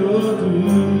that you're due.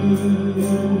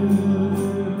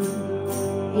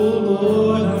 Oh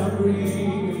Lord, I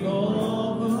bring an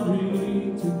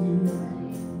offering to you.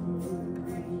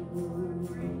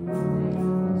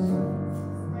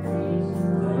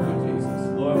 Thank you, Jesus.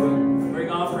 Lord, we bring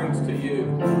offerings to you.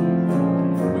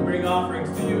 We bring offerings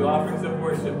to you, offerings of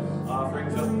worship,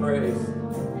 offerings of praise.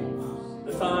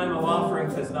 The time of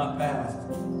offerings has not passed.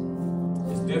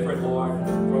 It's different, Lord.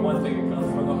 For one thing, it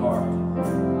comes from the heart.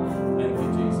 Thank you,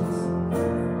 Jesus.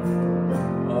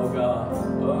 Oh God,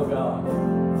 oh God,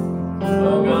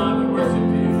 oh God, we worship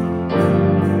you.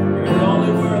 You're the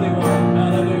only worthy one.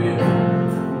 Hallelujah.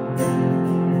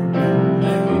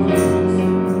 Thank you, Jesus.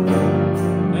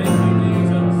 Thank you,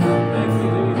 Jesus. Thank you,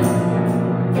 Jesus.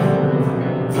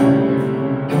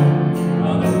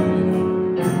 Hallelujah.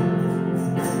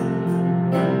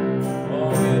 Oh,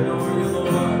 we adore you,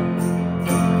 Lord.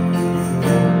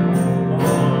 Oh,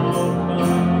 God.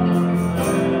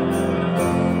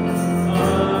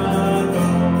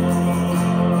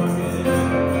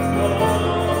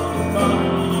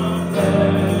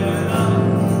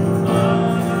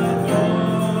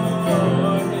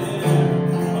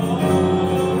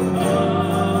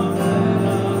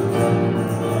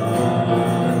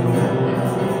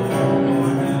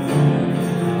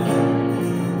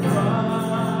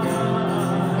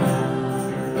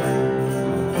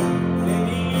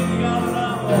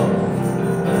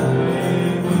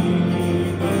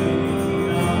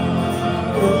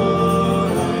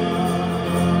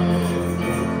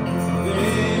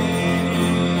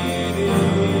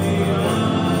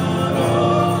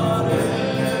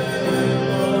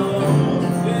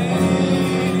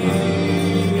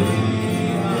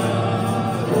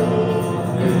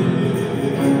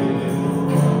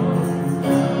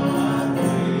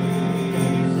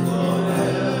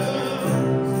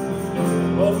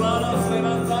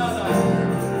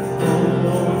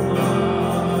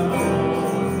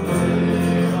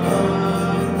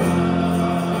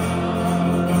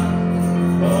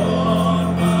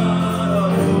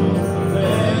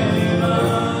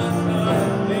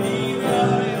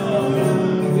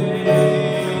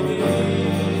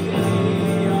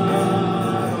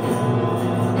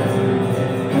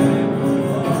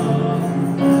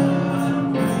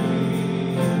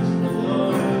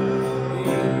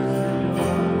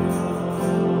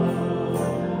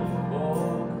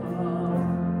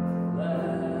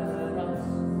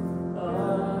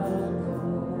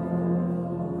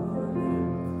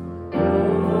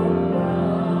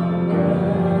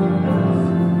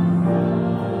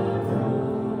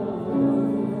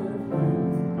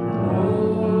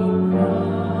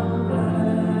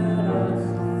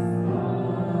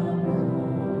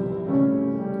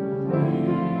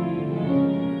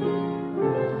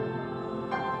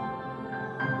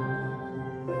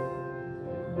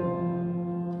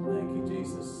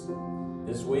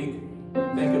 This week,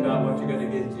 think about what you're going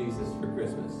to get Jesus for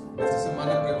Christmas. Esta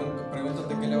semana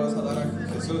pregúntate qué le vas a dar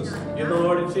a Jesús. Give the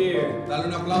Lord a cheer. Dale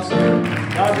un aplauso.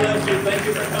 God bless you. Thank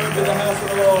you for coming to the house of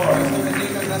the Lord. Dios te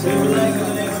bendiga. Gracias We por bless venir in a the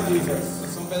la name casa of de Dios.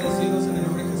 Jesus. Son bendecidos